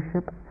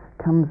ownership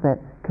comes that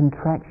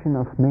contraction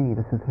of me.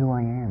 This is who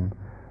I am.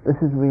 This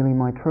is really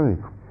my truth.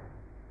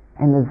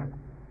 And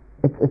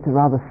it's a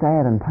rather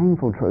sad and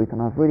painful truth,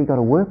 and I've really got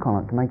to work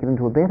on it to make it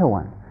into a better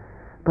one.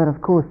 But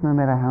of course, no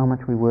matter how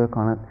much we work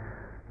on it,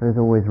 there's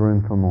always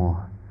room for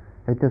more.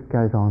 It just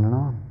goes on and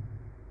on.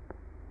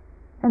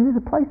 And there's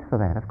a place for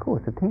that, of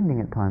course, attending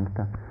at times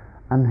to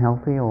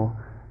unhealthy or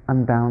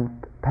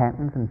unbalanced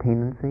patterns and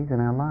tendencies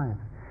in our lives.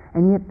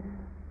 And yet,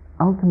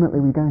 ultimately,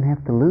 we don't have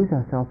to lose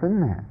ourselves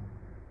in that.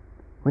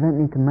 We don't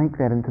need to make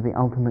that into the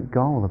ultimate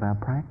goal of our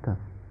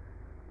practice.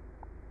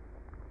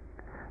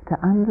 To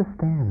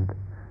understand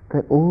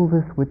that all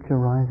this which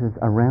arises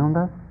around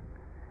us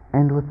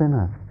and within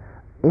us,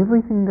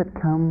 everything that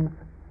comes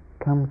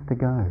to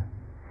go.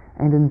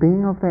 And in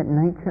being of that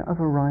nature of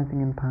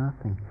arising and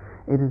passing,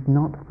 it is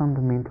not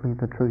fundamentally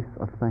the truth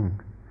of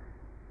things.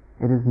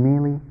 It is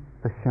merely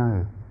the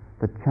show,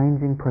 the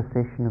changing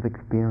procession of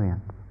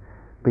experience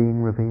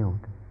being revealed.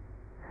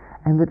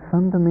 And that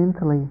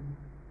fundamentally,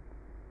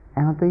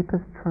 our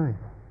deepest truth,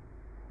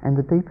 and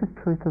the deepest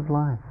truth of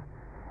life,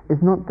 is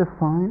not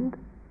defined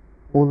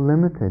or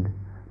limited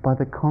by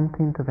the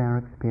content of our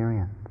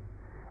experience.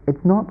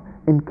 It's not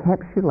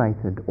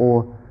encapsulated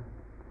or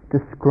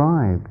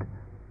described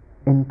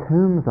in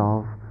terms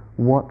of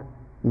what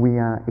we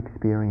are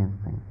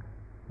experiencing,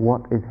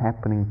 what is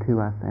happening to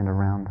us and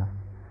around us.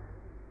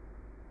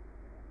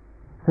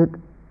 That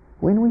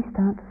when we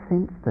start to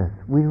sense this,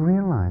 we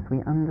realize,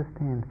 we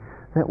understand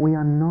that we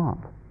are not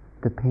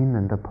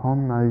dependent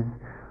upon those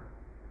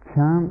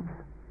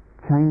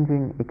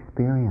chance-changing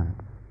experience,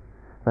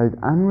 those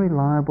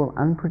unreliable,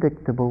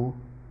 unpredictable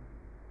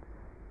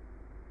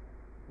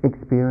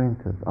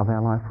experiences of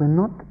our life. We're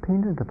not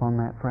dependent upon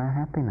that for our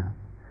happiness.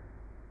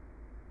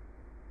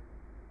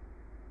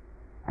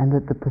 And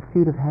that the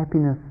pursuit of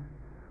happiness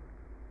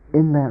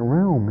in that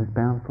realm is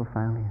bound for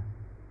failure.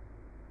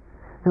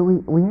 So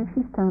we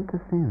actually start to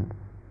sense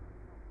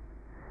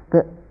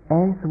that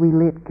as we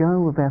let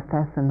go of our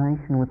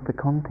fascination with the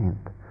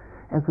content,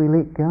 as we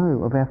let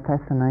go of our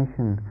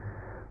fascination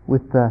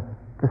with the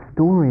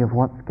story of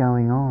what's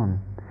going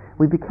on,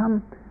 we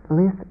become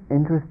less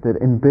interested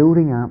in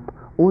building up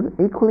or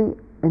equally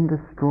in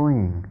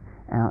destroying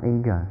our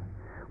ego.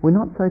 We're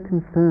not so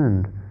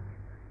concerned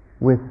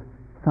with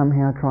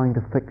somehow trying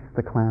to fix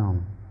the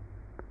clown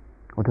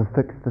or to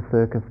fix the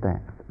circus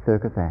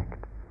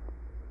act.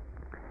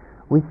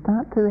 We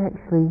start to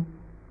actually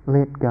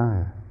let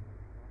go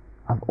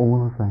of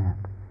all of that.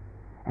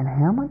 And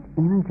how much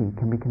energy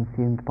can be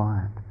consumed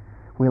by it,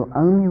 we'll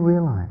only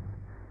realize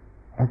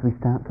as we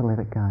start to let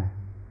it go.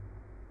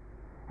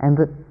 And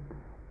that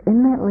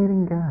in that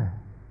letting go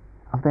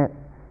of that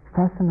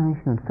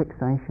fascination and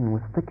fixation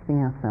with fixing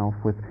ourselves,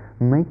 with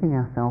making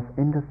ourselves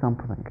into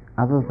something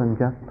other than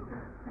just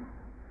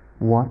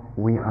what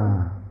we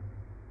are,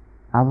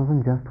 other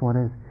than just what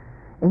is,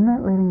 in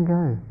that letting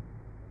go,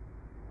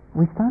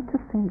 we start to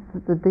sense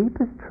that the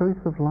deepest truth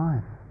of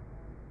life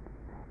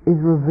is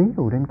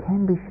revealed and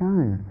can be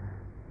shown,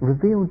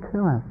 revealed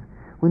to us,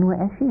 when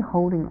we're actually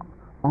holding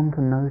on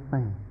to no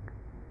thing,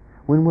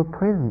 when we're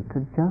present to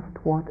just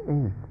what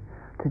is,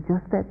 to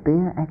just that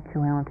bare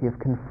actuality of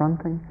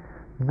confronting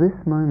this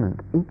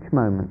moment, each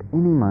moment,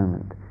 any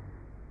moment,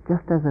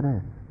 just as it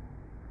is.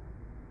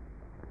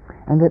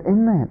 And that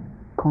in that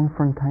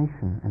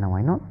confrontation, in a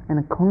way, not in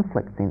a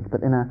conflict sense,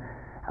 but in a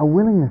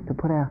willingness to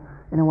put our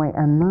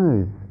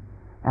nose,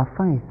 our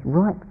face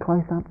right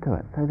close up to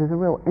it. So there's a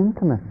real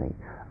intimacy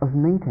of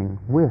meeting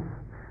with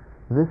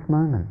this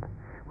moment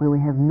where we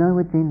have no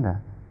agenda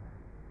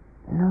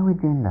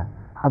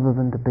other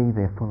than to be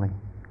there fully.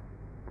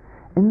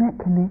 In that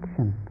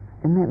connection,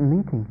 in that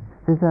meeting,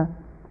 there's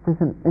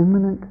an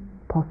imminent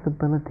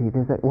possibility,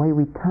 there's that way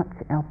we touch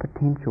our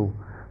potential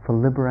for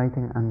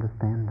liberating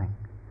understanding.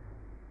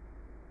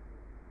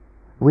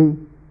 We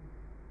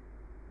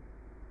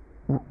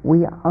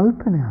we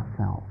open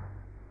ourselves.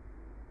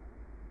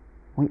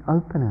 We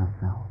open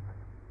ourselves.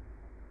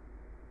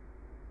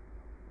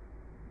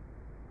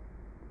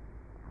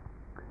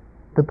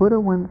 The Buddha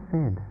once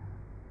said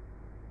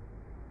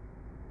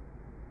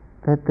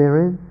that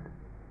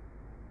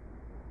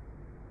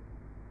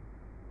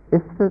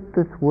if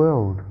this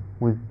world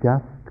was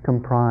just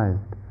comprised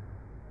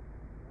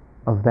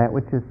of that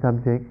which is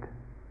subject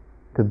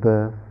to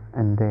birth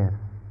and death,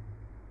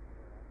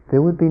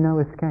 there would be no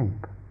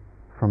escape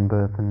from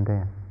birth and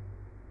death.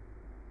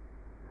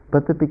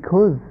 But that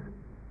because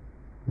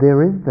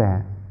there is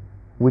that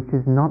which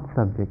is not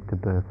subject to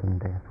birth and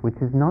death, which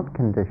is not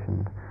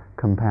conditioned,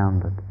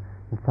 compounded,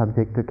 and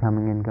subject to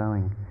coming and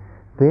going,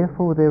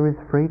 therefore there is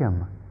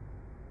freedom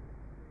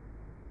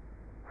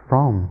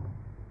from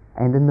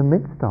and in the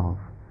midst of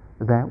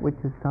that which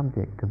is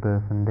subject to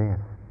birth and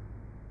death,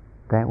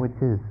 that which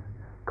is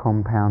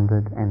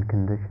compounded and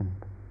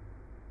conditioned.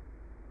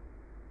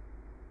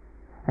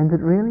 And that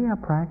really our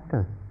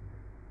practice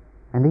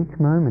and each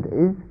moment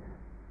is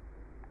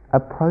a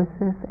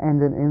process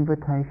and an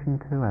invitation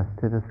to us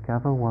to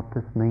discover what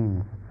this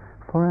means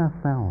for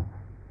ourselves,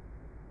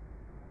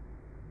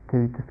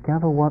 to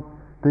discover what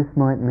this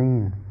might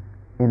mean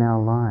in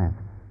our lives.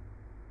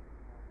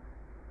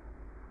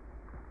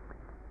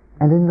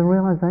 And in the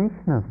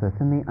realization of this,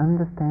 in the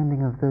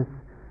understanding of this,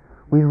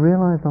 we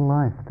realize a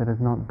life that is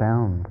not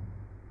bound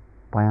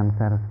by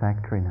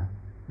unsatisfactoriness,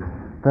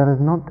 that is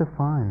not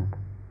defined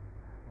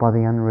by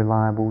the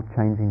unreliable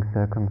changing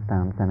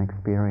circumstance and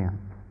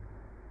experience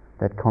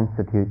that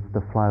constitutes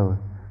the flow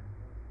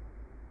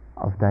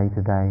of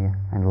day-to-day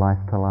and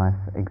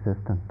life-to-life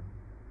existence.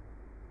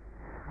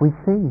 We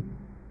see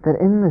that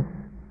in this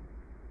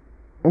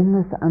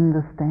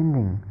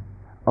understanding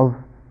of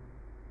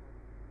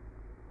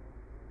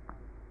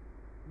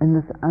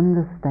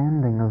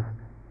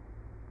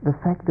the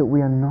fact that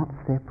we are not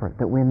separate,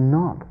 that we're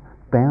not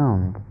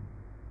bound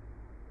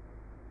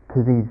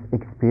to these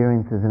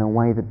experiences in a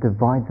way that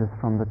divides us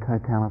from the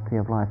totality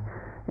of life,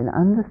 in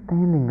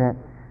understanding that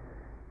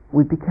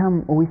we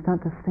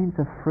start to sense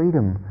a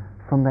freedom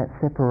from that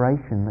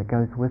separation that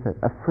goes with it,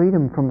 a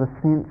freedom from the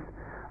sense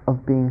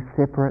of being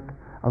separate,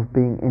 of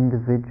being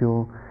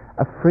individual,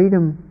 a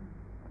freedom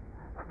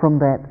from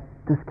that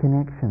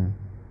disconnection.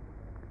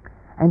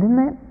 And in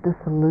that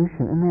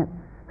dissolution, in that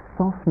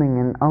softening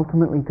and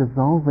ultimately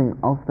dissolving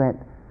of that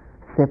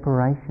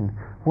separation,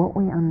 what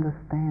we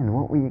understand,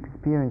 what we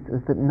experience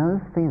is that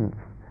no fence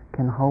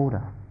can hold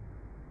us.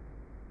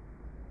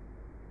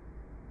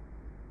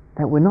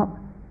 That we're not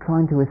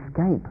trying to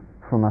escape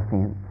from a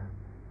fence,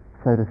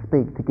 so to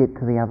speak, to get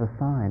to the other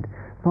side.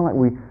 It's not like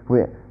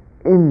we're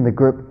in the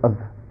grip of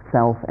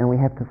self and we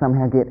have to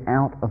somehow get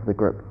out of the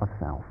grip of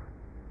self.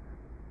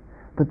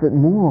 But that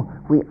more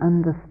we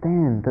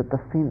understand that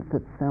the fence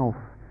itself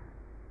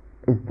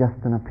is just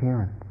an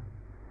appearance.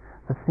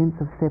 The sense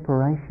of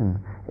separation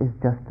is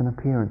just an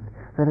appearance,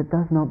 that it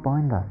does not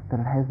bind us, that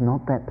it has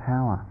not that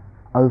power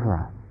over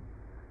us.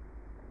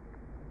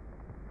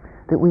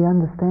 That we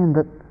understand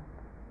that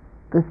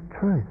this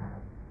truth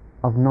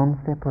of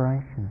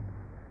non-separation,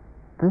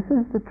 this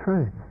is the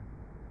truth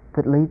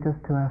that leads us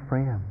to our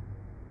freedom.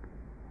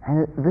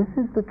 And this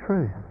is the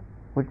truth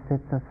which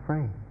sets us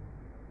free.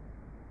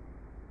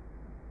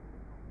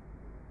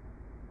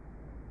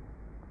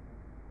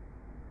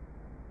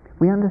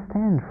 We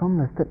understand from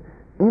this that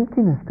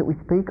emptiness that we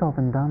speak of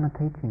in Dharma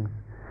teachings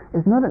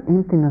is not an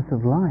emptiness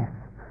of life,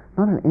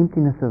 not an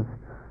emptiness of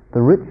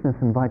the richness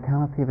and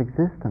vitality of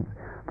existence,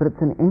 but it's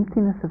an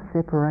emptiness of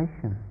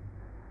separation.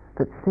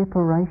 That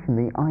separation,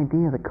 the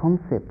idea, the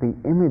concept, the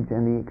image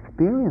and the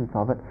experience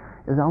of it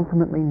is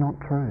ultimately not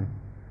true,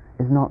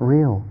 is not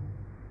real.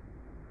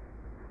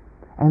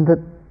 And that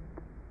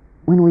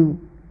when we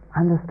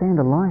understand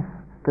a life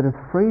that is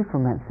free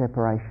from that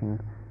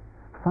separation,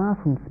 far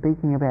from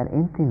speaking about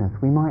emptiness,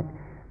 we might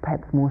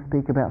perhaps more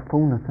speak about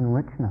fullness and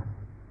richness.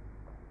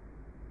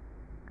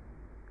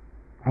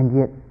 And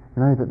yet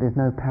know that there's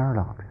no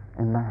paradox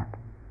in that.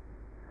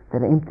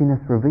 That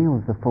emptiness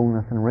reveals the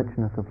fullness and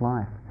richness of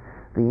life.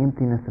 The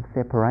emptiness of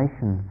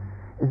separation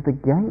is the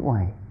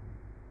gateway,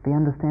 the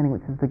understanding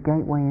which is the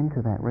gateway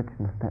into that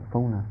richness, that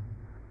fullness.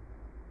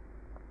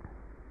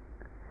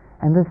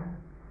 And this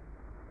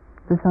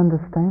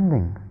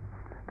understanding,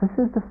 this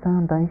is the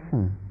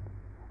foundation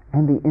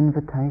and the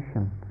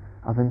invitation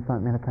of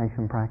insight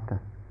meditation practice.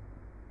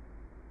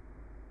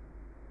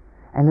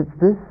 And it's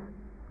this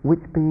which,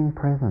 being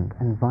present,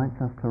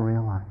 invites us to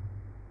realize.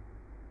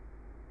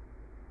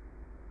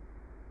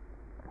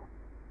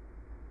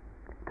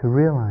 To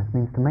realize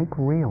means to make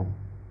real,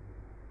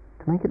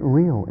 to make it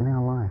real in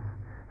our life,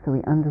 so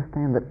we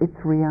understand that its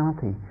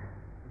reality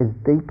is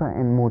deeper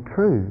and more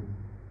true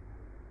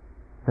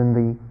than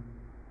the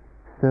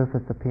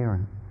surface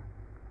appearance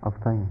of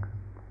things.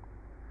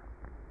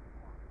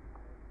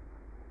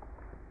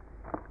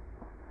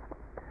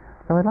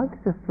 So I'd like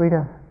to just read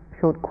a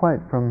short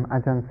quote from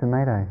Ajahn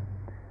Sumedho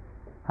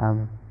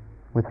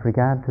with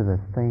regard to this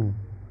theme.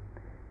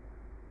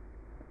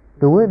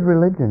 The word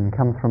religion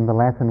comes from the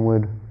Latin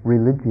word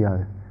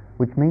religio,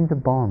 which means a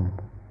bond.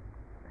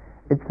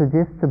 It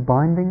suggests a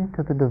binding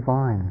to the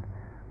divine,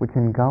 which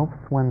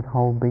engulfs one's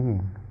whole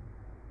being.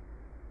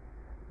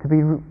 To be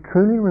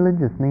truly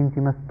religious means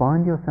you must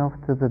bind yourself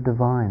to the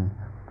divine,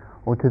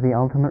 or to the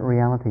ultimate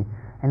reality,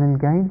 and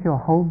engage your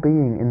whole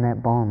being in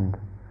that bond,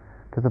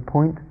 to the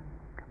point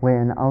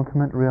where an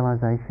ultimate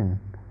realization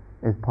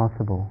is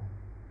possible.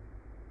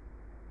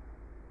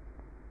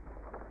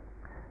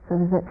 So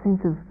there's that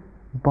sense of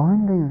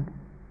binding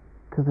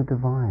to the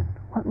divine.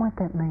 What might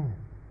that mean?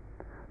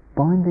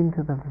 Binding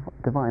to the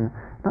divine.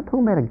 Not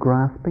talking about a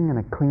grasping and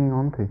a clinging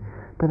onto,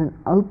 but an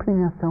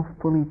opening ourselves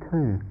fully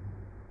to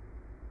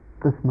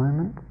this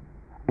moment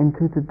and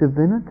to the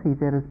divinity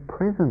that is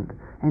present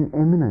and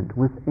immanent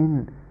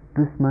within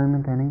this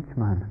moment and each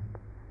moment,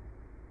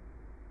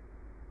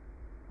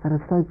 that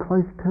is so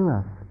close to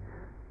us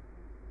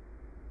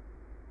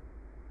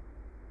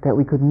that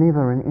we could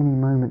never in any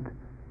moment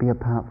be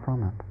apart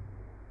from it.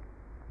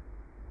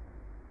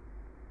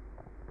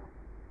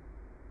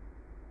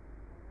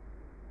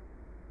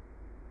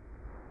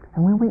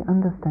 And when we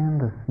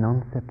understand this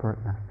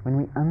non-separateness, when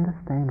we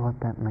understand what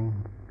that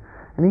means,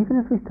 and even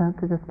as we start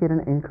to just get an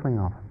inkling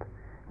of it,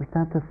 we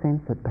start to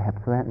sense it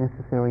perhaps without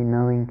necessarily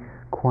knowing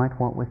quite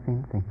what we're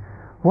sensing,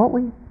 what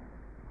we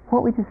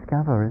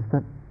discover is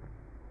that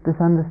this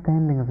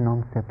understanding of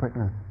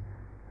non-separateness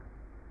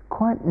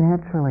quite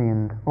naturally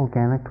and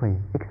organically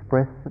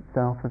expresses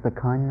itself as a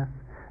kindness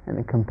and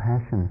a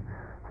compassion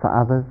for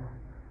others,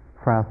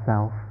 for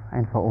ourselves,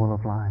 and for all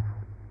of life.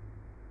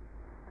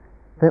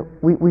 That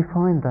we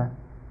find the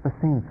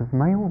sense of,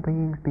 may all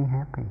beings be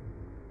happy.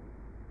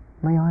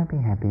 May I be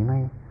happy.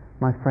 May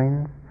my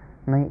friends,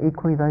 may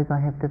equally those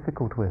I have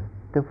difficulty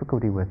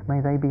with,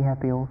 may they be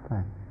happy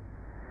also.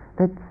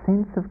 That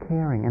sense of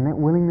caring and that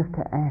willingness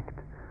to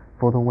act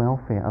for the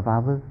welfare of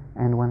others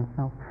and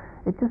oneself,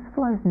 it just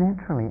flows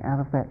naturally out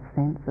of that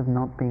sense of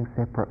not being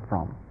separate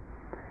from.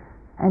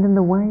 And in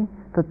the way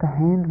that the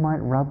hand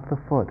might rub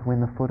the foot when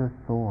the foot is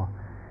sore,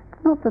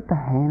 it's not that the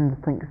hand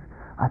thinks,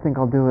 I think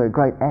I'll do a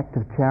great act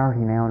of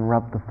charity now and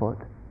rub the foot.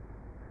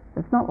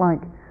 It's not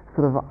like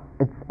sort of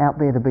it's out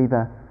there to be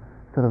the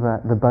sort of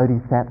the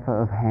bodhisattva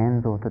of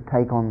hands, or to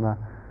take on the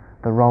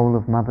role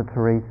of Mother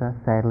Teresa,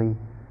 sadly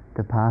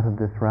departed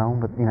this realm,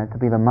 but to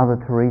be the Mother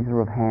Teresa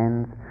of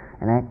hands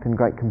and act in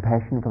great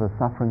compassion for the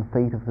suffering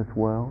feet of this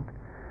world.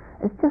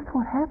 It's just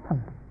what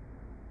happens.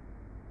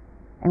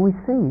 And we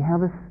see how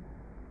this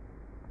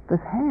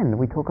hand,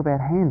 we talk about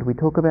hand, we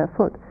talk about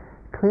foot,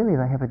 clearly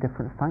they have a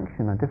different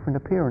function, a different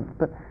appearance,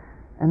 but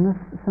in this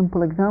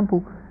simple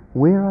example,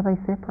 where are they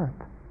separate?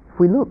 If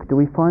we look, do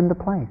we find the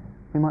place?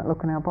 We might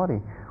look in our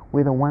body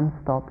where the one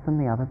stops and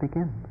the other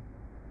begins.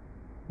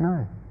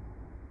 No.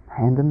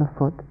 Hand and the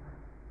foot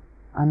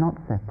are not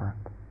separate.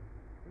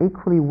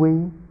 Equally,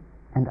 we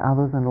and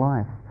others in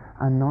life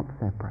are not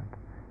separate.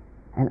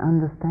 And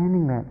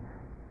understanding that,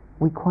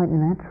 we quite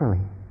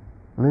naturally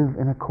live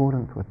in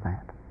accordance with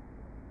that.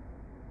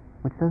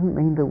 Which doesn't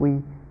mean that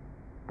we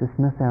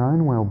dismiss our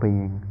own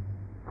well-being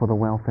for the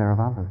welfare of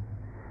others,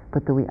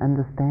 but that we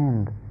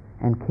understand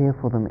and care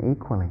for them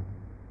equally.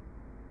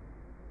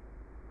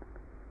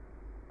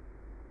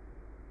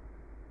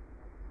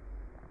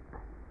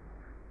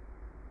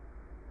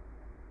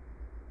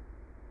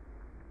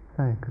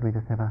 So, could we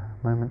just have a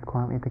moment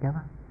quietly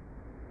together?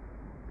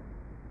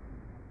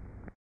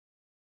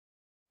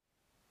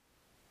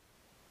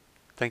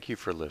 Thank you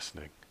for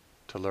listening.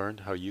 To learn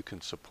how you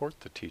can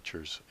support the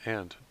teachers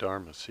and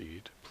Dharma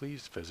Seed,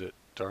 please visit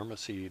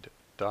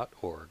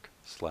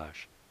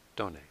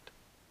dharmaseed.org/donate.